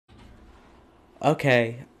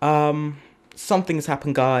Okay, something's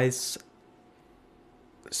happened, guys.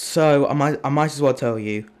 So I might as well tell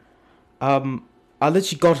you. Um, I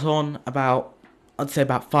literally got on about, I'd say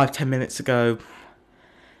about 5-10 minutes ago,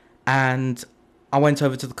 and I went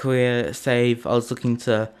over to the career save. I was looking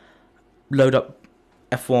to load up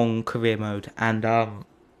F1 career mode, and I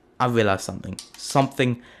realized something.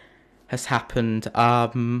 Something has happened.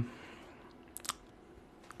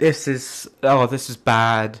 This is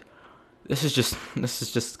bad. This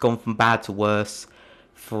is just gone from bad to worse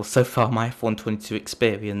for so far my F122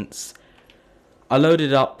 experience. I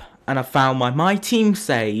loaded up and I found my team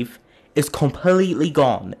save is completely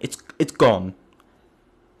gone. It's gone.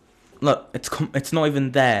 Look, it's not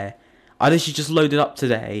even there. I literally just loaded up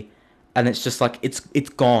today, and it's just like it's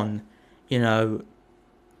gone, you know.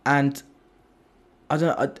 And I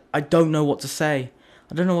don't know what to say.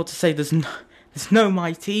 I don't know what to say. There's no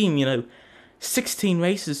my team, 16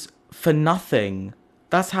 races for nothing.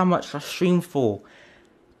 That's how much I streamed for.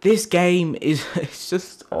 This game is it's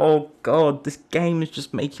just, oh god, this game is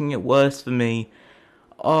just making it worse for me.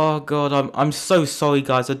 Oh god, I'm so sorry,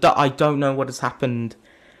 guys. I don't know what has happened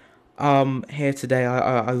here today.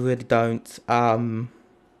 I really don't.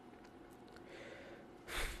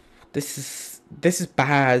 This is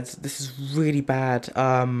bad. This is really bad.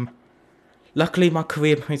 Luckily my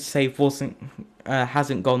career mode save wasn't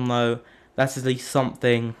hasn't gone low. That's at least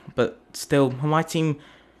something. But still, my team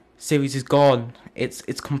series is gone. It's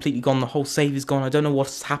completely gone. The whole save is gone. I don't know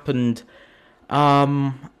what's happened.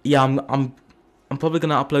 Yeah, I'm probably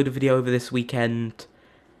gonna upload a video over this weekend.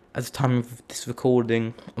 At the time of this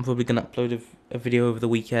recording, I'm probably gonna upload a video over the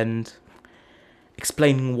weekend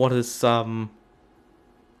explaining what has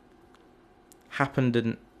happened,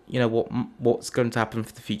 and what's going to happen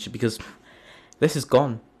for the future, because this is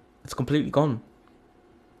gone. It's completely gone.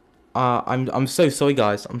 I'm so sorry,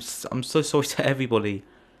 guys. I'm so sorry to everybody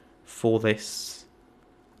for this.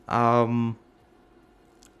 Um,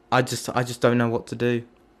 I just don't know what to do.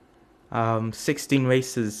 16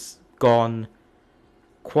 races gone.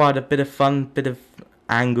 Quite a bit of fun, bit of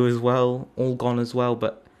anger as well, all gone as well.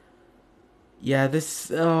 But yeah,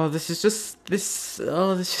 this is just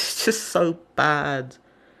so bad.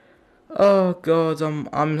 Oh god,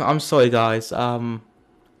 I'm sorry, guys.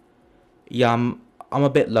 Yeah, I'm a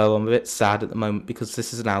bit low. I'm a bit sad at the moment because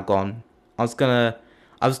this is now gone. I was gonna,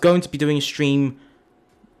 I was going to be doing a stream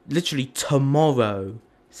literally tomorrow,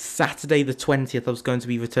 Saturday the 20th. I was going to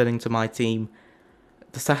be returning to my team.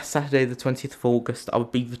 The Saturday the 20th of August, I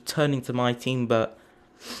would be returning to my team, but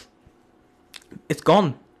it's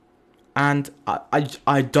gone, and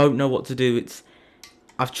I don't know what to do.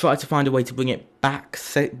 I've tried to find a way to bring it back,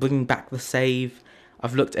 bring back the save.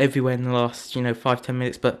 I've looked everywhere in the last 5-10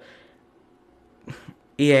 minutes, but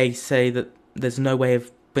EA say that there's no way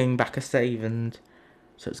of bringing back a save, and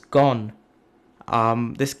so it's gone.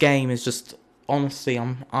 This game is just, honestly,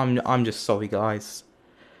 I'm just sorry, guys.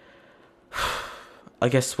 I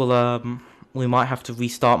guess we might have to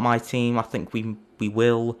restart my team. I think we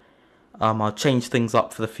will. I'll change things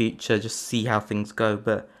up for the future, just see how things go.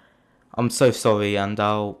 But I'm so sorry, and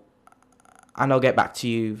I'll get back to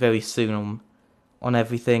you very soon on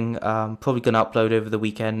everything. Probably gonna upload over the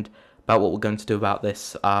weekend about what we're going to do about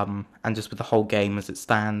this. And just with the whole game as it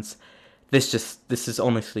stands, this is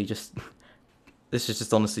honestly just this is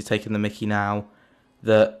just honestly taking the mickey now.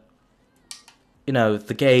 That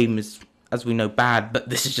the game is, as we know, bad, but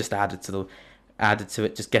this is just added to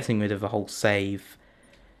it, just getting rid of a whole save.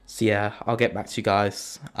 So yeah, I'll get back to you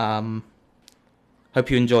guys. Hope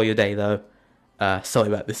you enjoy your day though. Sorry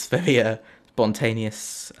about this very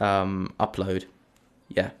spontaneous upload.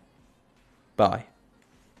 Yeah, bye.